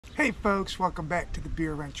Hey folks, welcome back to the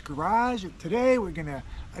Beer Wrench Garage. Today we're going to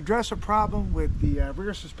address a problem with the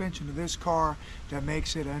rear suspension of this car that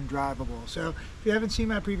makes it undrivable. So if you haven't seen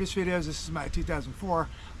my previous videos, this is my 2004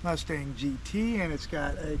 Mustang GT, and it's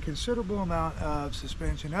got a considerable amount of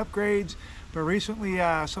suspension upgrades, but recently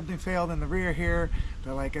something failed in the rear here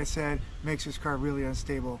that, like I said, makes this car really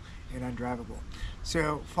unstable and undrivable.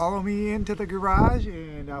 So follow me into the garage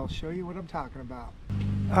and I'll show you what I'm talking about.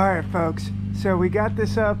 Alright folks, so we got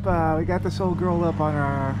this up, we got this old girl up on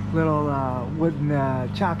our little wooden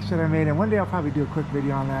chocks that I made, and one day I'll probably do a quick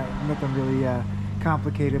video on that. Nothing really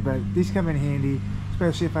complicated, but these come in handy,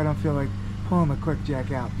 especially if I don't feel like pulling the quick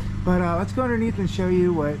jack out. But let's go underneath and show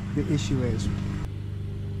you what the issue is.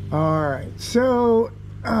 Alright, so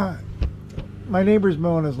my neighbor's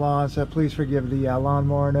mowing his lawn, so please forgive the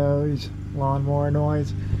lawnmower noise.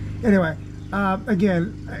 Anyway,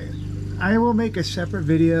 again, I will make a separate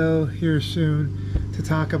video here soon to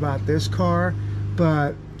talk about this car,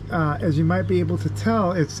 but as you might be able to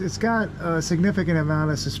tell, it's got a significant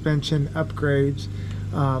amount of suspension upgrades.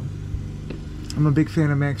 I'm a big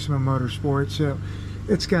fan of Maximum Motorsports, so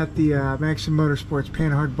it's got the Maximum Motorsports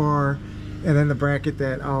panhard bar, and then the bracket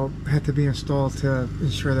that I'll have to be installed to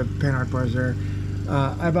ensure the panhard bars are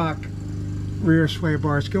Ibach rear sway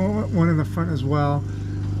bars, one in the front as well.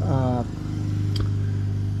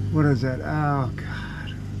 What is that? Oh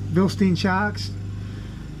god, Bilstein shocks,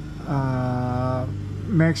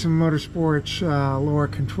 Maximum Motorsports lower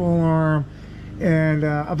control arm, and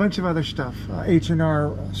a bunch of other stuff.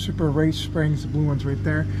 H&R Super Race Springs, the blue ones right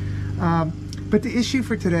there. But the issue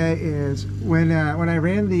for today is when I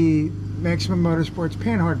ran the Maximum Motorsports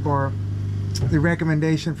panhard bar, the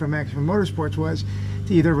recommendation from Maximum Motorsports was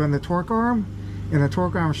to either run the torque arm and the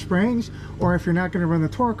torque arm springs, or if you're not going to run the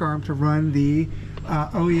torque arm, to run the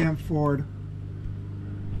OEM Ford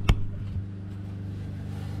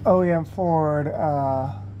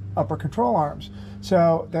upper control arms.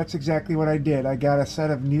 So that's exactly what I did. I got a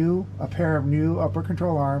pair of new upper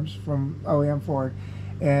control arms from OEM Ford,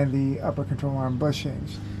 and the upper control arm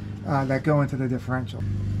bushings that go into the differential.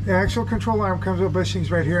 The actual control arm comes with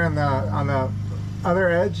bushings right here on the other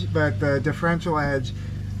edge, but the differential edge,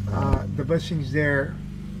 the bushings there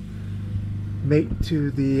mate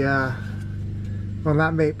to the well,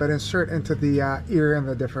 not mate, but insert into the ear in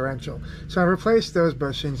the differential. So I replaced those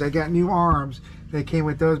bushings. I got new arms that came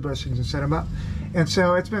with those bushings and set them up. And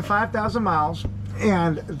so it's been 5,000 miles,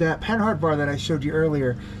 and that panhard bar that I showed you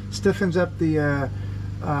earlier stiffens up the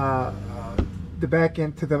back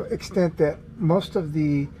end to the extent that most of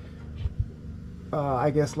the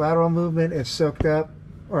I guess lateral movement is soaked up,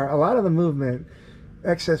 or a lot of the movement,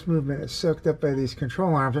 excess movement, is soaked up by these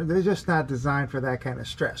control arms, and they're just not designed for that kind of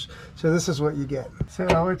stress. So this is what you get. So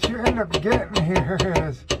what you end up getting here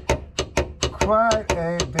is quite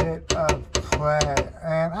a bit of play,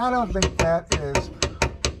 and I don't think that is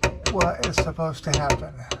what is supposed to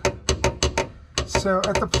happen. So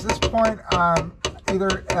at this point, I'm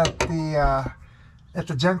either at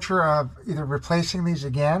the juncture of either replacing these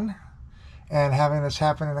again and having this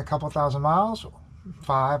happen in a couple thousand miles,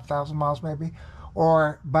 5,000 miles maybe,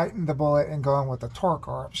 or biting the bullet and going with the torque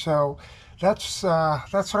arm. So that's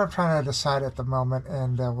what I'm trying to decide at the moment,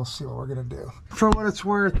 and we'll see what we're gonna do. For what it's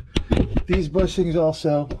worth, these bushings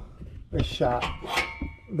also are shot.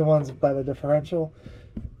 The ones by the differential.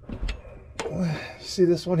 See,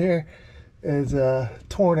 this one here is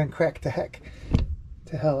torn and cracked to heck.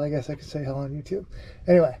 To hell, I guess I could say hell on YouTube.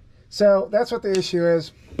 Anyway, so that's what the issue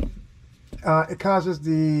is. It causes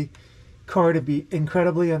the car to be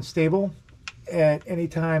incredibly unstable at any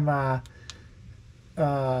time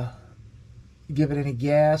you give it any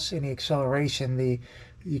gas, any acceleration.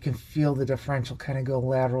 You can feel the differential kind of go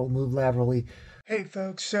lateral, move laterally. Hey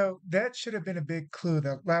folks, so that should have been a big clue,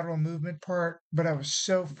 the lateral movement part, but I was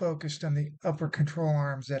so focused on the upper control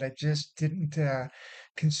arms that I just didn't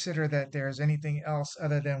consider that there's anything else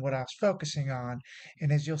other than what I was focusing on.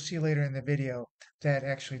 And as you'll see later in the video, that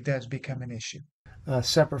actually does become an issue.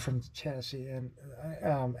 Separate from the chassis, and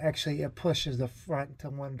actually it pushes the front to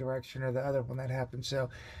one direction or the other when that happens. So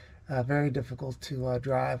very difficult to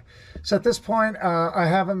drive. So at this point, I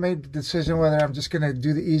haven't made the decision whether I'm just going to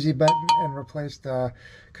do the easy button and replace the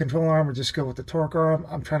control arm or just go with the torque arm.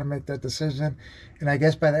 I'm trying to make that decision, and I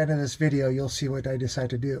guess by the end of this video, you'll see what I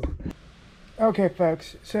decide to do. Okay,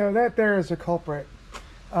 folks, so that there is a culprit.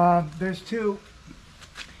 There's two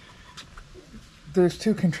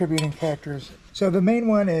contributing factors. So the main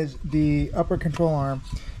one is the upper control arm,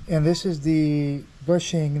 and this is the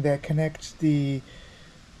bushing that connects the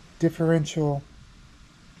differential,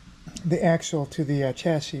 the axle, to the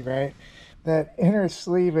chassis, right? That inner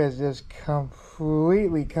sleeve is just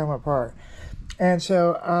completely come apart. And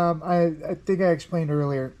so I think I explained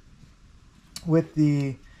earlier with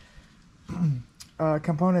the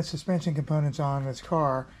suspension components on this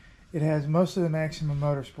car, it has most of the Maximum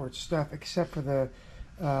Motorsports stuff except for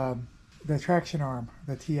the traction arm,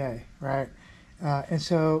 the TA, right? And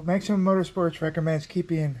so Maximum Motorsports recommends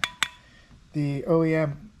keeping the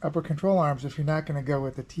OEM upper control arms if you're not going to go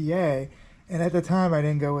with the TA. And at the time I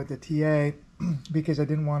didn't go with the TA because I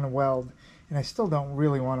didn't want to weld, and I still don't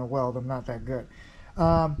really want to weld. I'm not that good.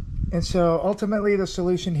 And so ultimately the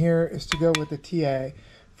solution here is to go with the TA.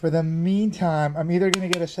 For the meantime, I'm either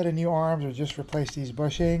going to get a set of new arms or just replace these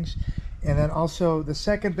bushings. And then also the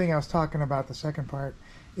second thing I was talking about, the second part,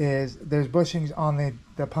 is there's bushings on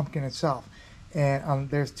the pumpkin itself. And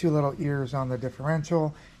there's two little ears on the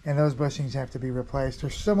differential, and those bushings have to be replaced. They're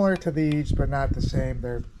similar to these, but not the same.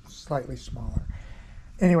 They're slightly smaller.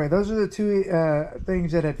 Anyway, those are the two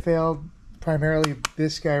things that had failed, primarily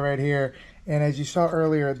this guy right here. And as you saw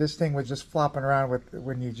earlier, this thing was just flopping around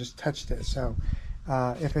when you just touched it. So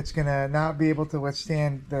if it's going to not be able to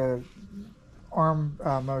withstand the arm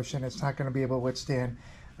motion, it's not going to be able to withstand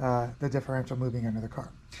the differential moving under the car.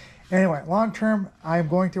 Anyway, long term, I'm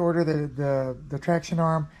going to order the traction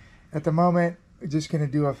arm. At the moment, just going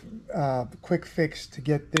to do a quick fix to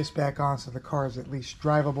get this back on so the car is at least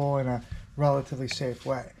drivable in a relatively safe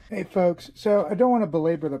way. Hey folks, so I don't want to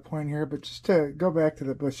belabor the point here, but just to go back to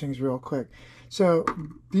the bushings real quick. So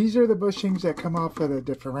these are the bushings that come off of the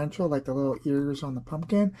differential, like the little ears on the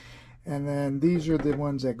pumpkin. And then these are the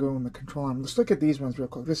ones that go in the control arm. Let's look at these ones real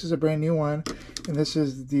quick. This is a brand new one, and this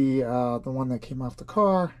is the one that came off the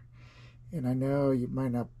car. And I know you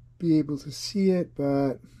might not be able to see it,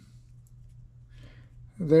 but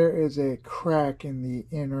there is a crack in the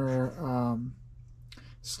inner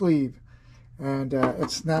sleeve. And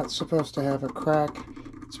it's not supposed to have a crack.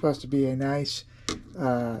 It's supposed to be a nice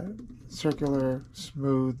circular,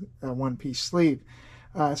 smooth one-piece sleeve.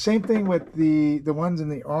 Same thing with the ones in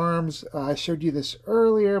the arms. I showed you this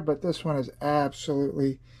earlier, but this one is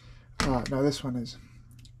absolutely, no, this one is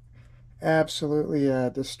absolutely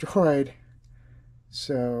destroyed.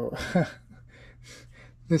 So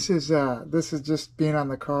this is just being on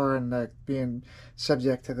the car and being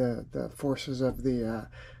subject to the forces of the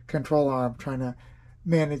control arm, trying to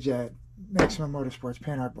manage that Maximum Motorsports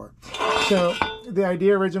paint hardboard. So the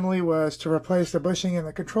idea originally was to replace the bushing in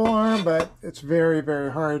the control arm, but it's very,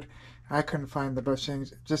 very hard. I couldn't find the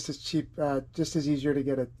bushings. Just as cheap, just as easier to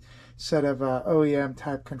get a set of OEM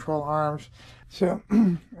type control arms. So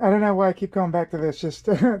I don't know why I keep going back to this. Just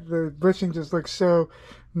the bushing just looks so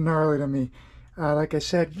gnarly to me. Like I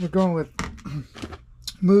said, we're going with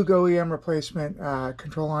Moog OEM replacement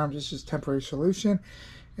control arms. This is a temporary solution.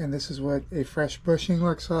 And this is what a fresh bushing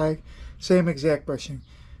looks like. Same exact bushing.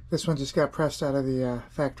 This one just got pressed out of the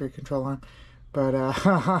factory control arm. But,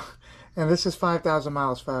 and this is 5,000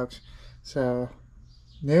 miles, folks. So,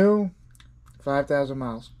 new, 5,000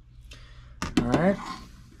 miles. Alright.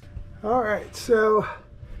 Alright, so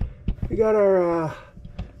we got our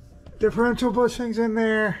differential bushings in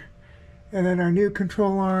there. And then our new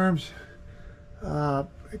control arms.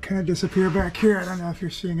 It kind of disappear back here. I don't know if you're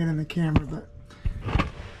seeing it in the camera, but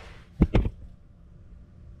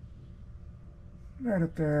right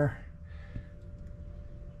up there.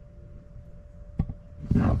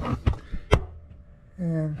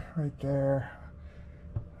 And right there.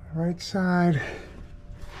 Right side.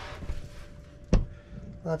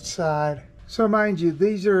 Left side. So mind you,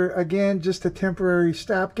 these are again just a temporary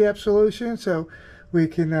stopgap solution, so we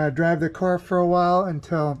can drive the car for a while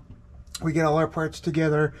until we get all our parts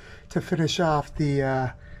together to finish off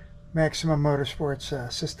the Maximum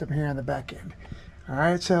Motorsports system here on the back end.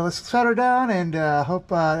 Alright, so let's set her down and hope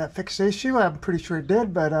that fixed the issue. I'm pretty sure it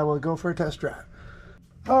did, but we'll go for a test drive.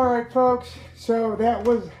 Alright folks, so that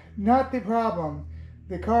was not the problem.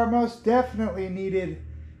 The car most definitely needed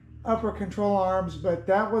upper control arms, but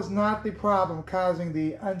that was not the problem causing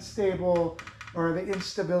the unstable or the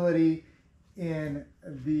instability in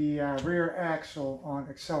the rear axle on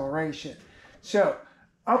acceleration. So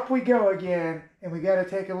up we go again, and we got to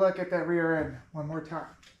take a look at that rear end one more time.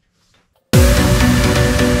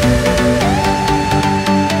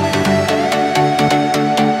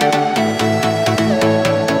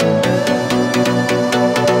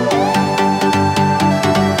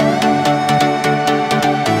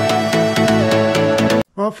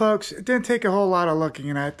 Well folks, it didn't take a whole lot of looking,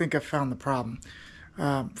 and I think I found the problem.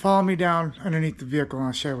 Follow me down underneath the vehicle and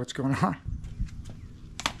I'll show you what's going on.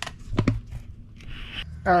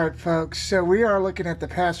 Alright folks, so we are looking at the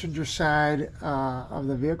passenger side of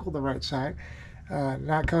the vehicle, the right side.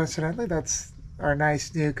 Not coincidentally, that's our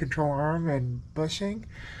nice new control arm and bushing.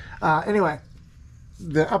 Anyway,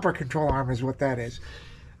 the upper control arm is what that is.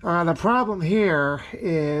 The problem here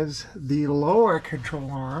is the lower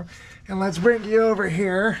control arm. And let's bring you over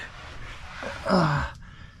here.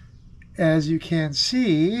 As you can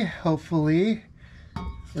see, hopefully,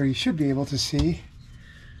 or you should be able to see,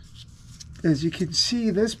 as you can see,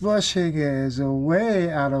 this bushing is way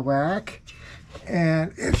out of whack.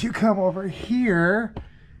 And if you come over here,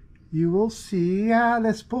 you will see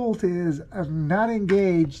this bolt is not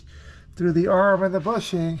engaged through the arm of the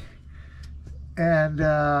bushing. And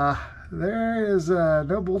there is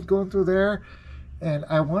no bolt going through there. And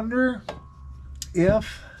I wonder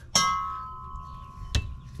if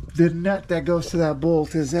the nut that goes to that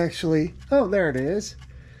bolt is actually, oh, there it is.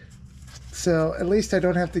 So at least I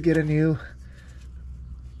don't have to get a new,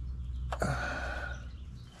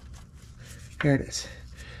 here it is.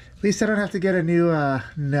 At least I don't have to get a new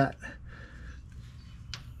nut.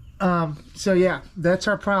 So yeah, that's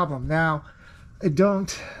our problem. Now,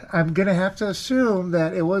 I'm gonna have to assume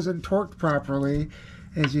that it wasn't torqued properly.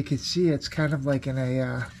 As you can see, it's kind of like in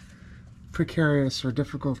a precarious or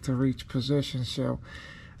difficult to reach position. So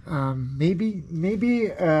maybe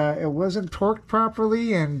it wasn't torqued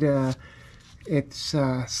properly and it's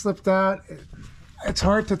slipped out. It's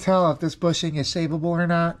hard to tell if this bushing is savable or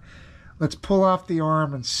not. Let's pull off the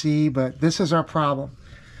arm and see, but this is our problem.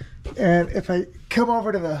 And if I come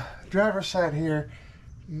over to the driver's side here,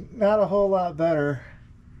 not a whole lot better.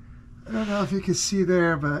 I don't know if you can see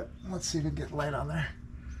there, but let's see if we can get light on there.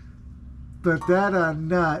 But that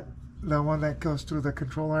nut, the one that goes through the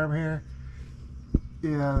control arm here,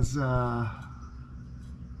 is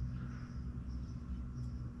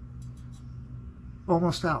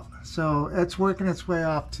almost out. So it's working its way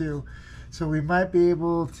off too. So we might be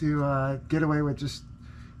able to get away with just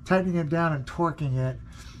tightening it down and torquing it.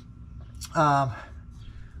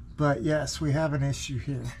 But yes, we have an issue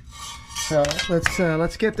here. So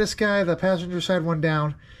let's get this guy, the passenger side one,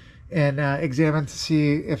 down and examine to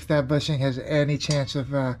see if that bushing has any chance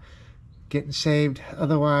of getting saved.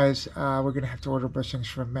 Otherwise, we're gonna have to order bushings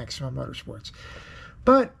from Maximum Motorsports.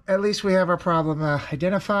 But at least we have our problem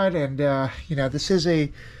identified, and you know, this is a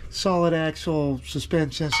solid axle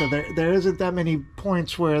suspension, so there isn't that many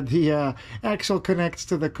points where the axle connects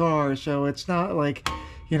to the car. So it's not like,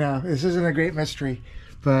 you know, this isn't a great mystery,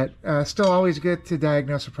 but still always good to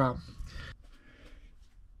diagnose a problem.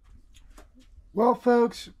 Well,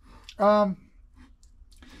 folks,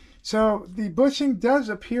 so the bushing does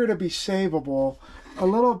appear to be savable. A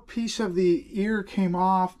little piece of the ear came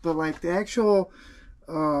off, but like the actual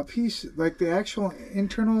piece, like the actual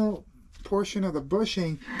internal portion of the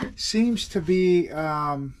bushing seems to be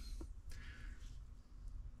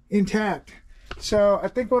intact. So I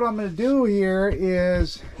think what I'm going to do here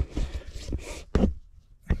is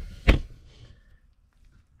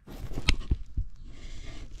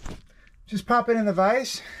just pop it in the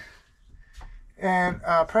vise and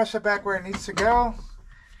press it back where it needs to go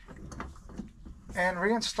and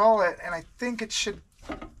reinstall it, and I think it should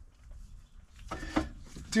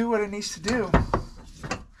do what it needs to do.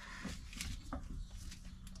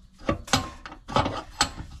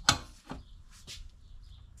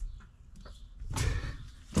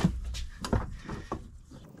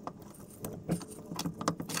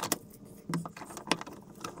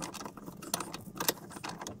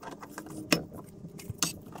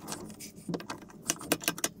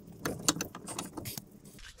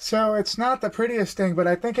 So it's not the prettiest thing, but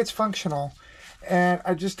I think it's functional, and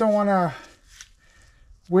I just don't want to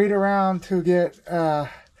wait around to get have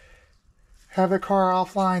the car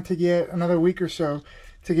offline to get another week or so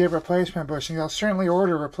to get replacement bushings. I'll certainly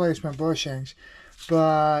order replacement bushings,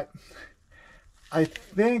 but I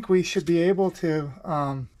think we should be able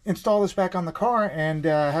to install this back on the car and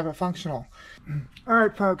have it functional. All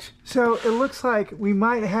right, folks, so it looks like we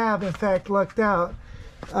might have in fact lucked out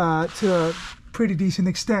to a pretty decent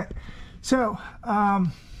extent. So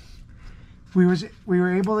we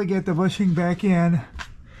were able to get the bushing back in,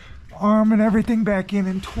 arm and everything back in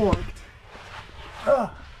and torqued.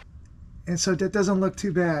 And so that doesn't look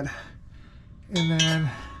too bad. And then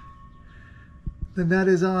the nut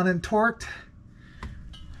is on and torqued.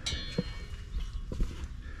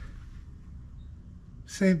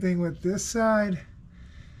 Same thing with this side.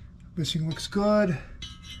 Bushing looks good.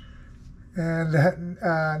 And that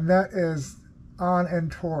nut is on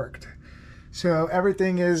and torqued. So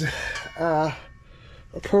everything is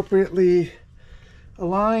appropriately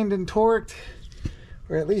aligned and torqued,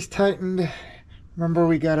 or at least tightened. Remember,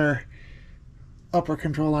 we got our upper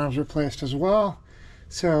control arms replaced as well.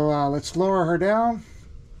 So let's lower her down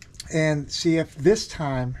and see if this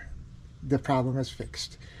time the problem is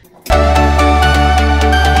fixed.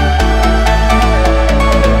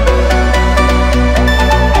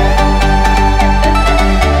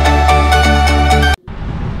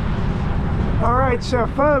 Alright, so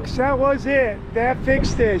folks, that was it. That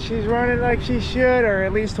fixed it. She's running like she should, or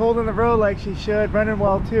at least holding the road like she should. Running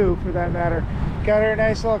well too, for that matter. Got her a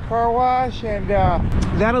nice little car wash, and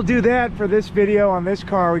that'll do that for this video on this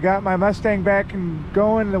car. We got my Mustang back and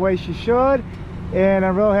going the way she should, and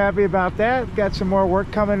I'm real happy about that. Got some more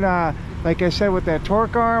work coming, like I said, with that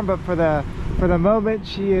torque arm, but for the moment,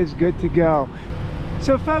 she is good to go.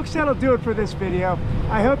 So folks, that'll do it for this video.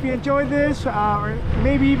 I hope you enjoyed this, or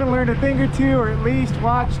maybe even learned a thing or two, or at least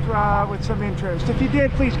watched with some interest. If you did,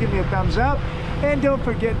 please give me a thumbs up, and don't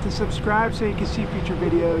forget to subscribe so you can see future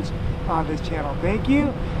videos on this channel. Thank you,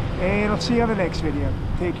 and I'll see you on the next video.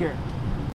 Take care.